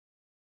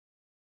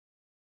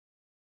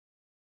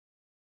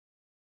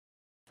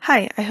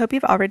Hi, I hope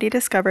you've already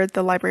discovered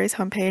the library's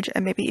homepage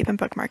and maybe even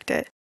bookmarked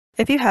it.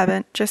 If you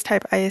haven't, just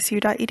type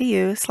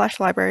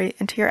isu.edu/library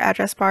into your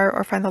address bar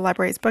or find the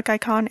library's book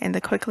icon in the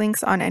quick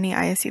links on any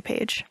ISU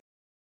page.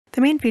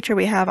 The main feature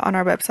we have on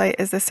our website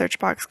is this search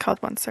box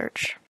called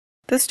OneSearch.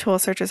 This tool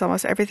searches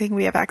almost everything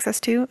we have access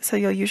to, so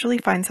you'll usually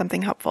find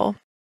something helpful.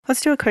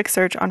 Let's do a quick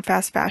search on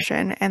fast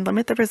fashion and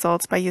limit the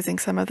results by using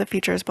some of the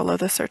features below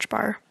the search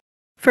bar.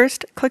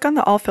 First, click on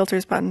the All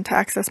Filters button to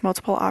access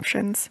multiple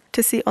options.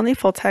 To see only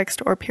full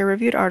text or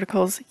peer-reviewed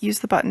articles,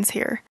 use the buttons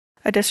here.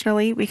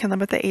 Additionally, we can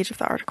limit the age of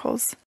the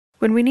articles.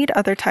 When we need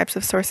other types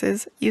of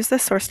sources, use the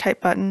Source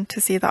Type button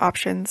to see the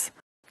options.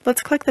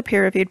 Let's click the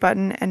Peer-Reviewed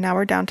button, and now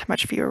we're down to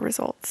much fewer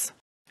results.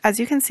 As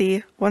you can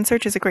see,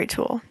 OneSearch is a great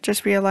tool,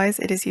 just realize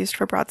it is used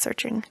for broad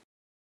searching.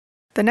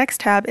 The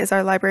next tab is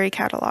our library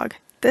catalog.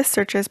 This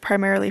searches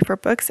primarily for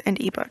books and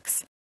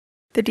ebooks.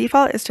 The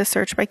default is to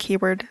search by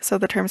keyword, so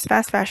the terms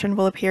fast fashion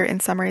will appear in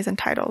summaries and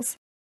titles.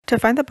 To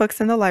find the books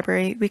in the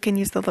library, we can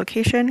use the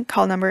location,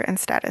 call number, and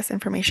status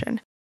information.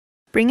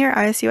 Bring your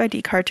ISU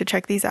ID card to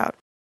check these out.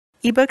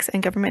 Ebooks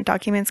and government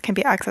documents can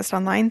be accessed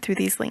online through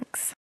these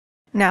links.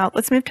 Now,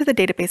 let's move to the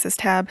Databases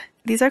tab.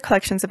 These are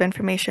collections of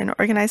information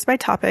organized by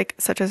topic,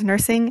 such as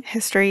nursing,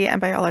 history, and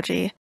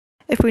biology.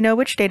 If we know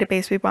which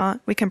database we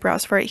want, we can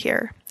browse for it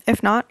here.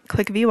 If not,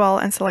 click View All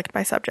and select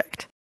by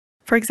subject.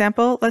 For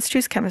example, let's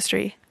choose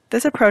chemistry.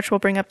 This approach will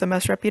bring up the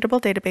most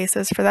reputable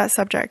databases for that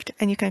subject,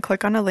 and you can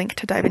click on a link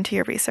to dive into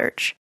your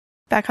research.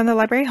 Back on the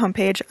library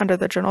homepage, under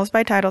the Journals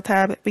by Title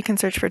tab, we can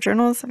search for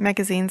journals,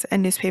 magazines,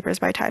 and newspapers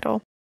by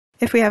title.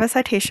 If we have a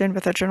citation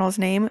with a journal's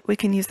name, we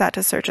can use that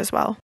to search as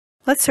well.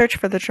 Let's search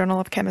for the Journal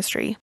of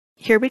Chemistry.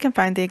 Here we can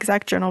find the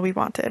exact journal we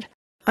wanted.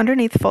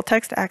 Underneath Full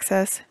Text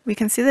Access, we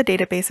can see the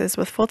databases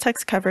with full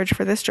text coverage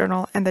for this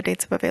journal and the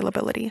dates of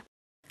availability.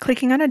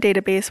 Clicking on a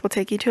database will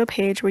take you to a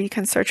page where you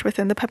can search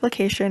within the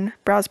publication,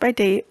 browse by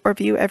date, or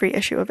view every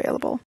issue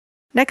available.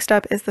 Next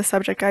up is the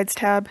Subject Guides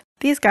tab.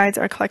 These guides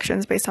are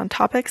collections based on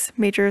topics,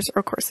 majors,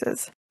 or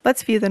courses.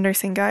 Let's view the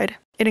Nursing Guide.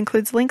 It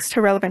includes links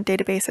to relevant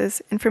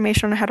databases,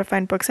 information on how to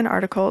find books and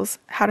articles,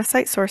 how to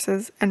cite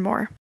sources, and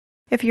more.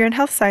 If you're in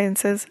Health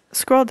Sciences,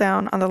 scroll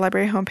down on the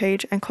library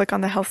homepage and click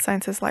on the Health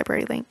Sciences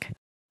Library link.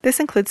 This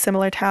includes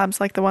similar tabs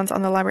like the ones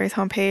on the library's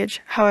homepage.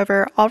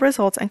 However, all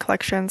results and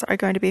collections are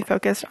going to be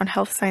focused on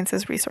health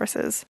sciences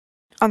resources.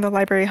 On the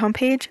library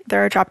homepage,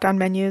 there are drop-down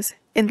menus.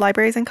 In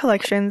Libraries and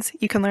Collections,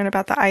 you can learn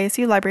about the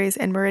ISU libraries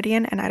in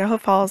Meridian and Idaho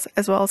Falls,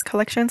 as well as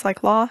collections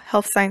like law,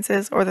 health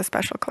sciences, or the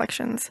special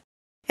collections.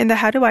 In the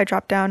How Do I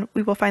drop-down,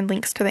 we will find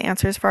links to the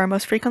answers for our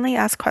most frequently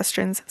asked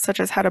questions, such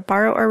as how to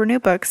borrow or renew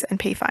books and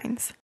pay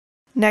fines.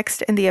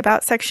 Next, in the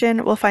About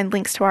section, we'll find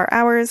links to our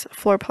hours,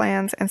 floor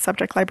plans, and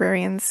subject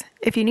librarians.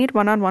 If you need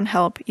one-on-one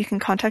help, you can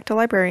contact a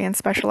librarian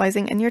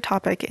specializing in your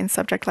topic in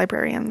Subject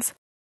Librarians.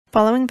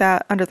 Following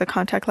that, under the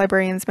Contact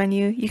Librarians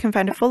menu, you can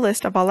find a full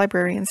list of all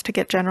librarians to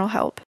get general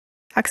help.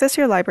 Access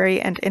your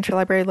library and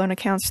interlibrary loan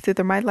accounts through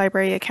the My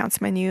Library Accounts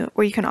menu,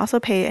 where you can also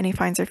pay any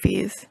fines or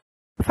fees.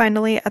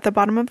 Finally, at the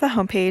bottom of the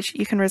homepage,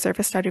 you can reserve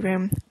a study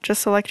room.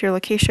 Just select your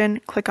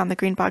location, click on the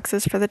green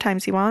boxes for the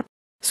times you want,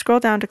 scroll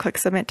down to click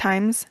Submit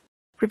Times,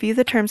 review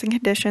the terms and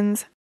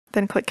conditions,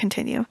 then click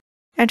Continue.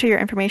 Enter your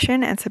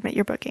information and submit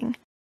your booking.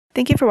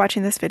 Thank you for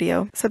watching this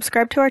video.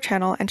 Subscribe to our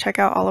channel and check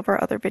out all of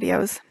our other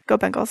videos. Go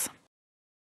Bengals!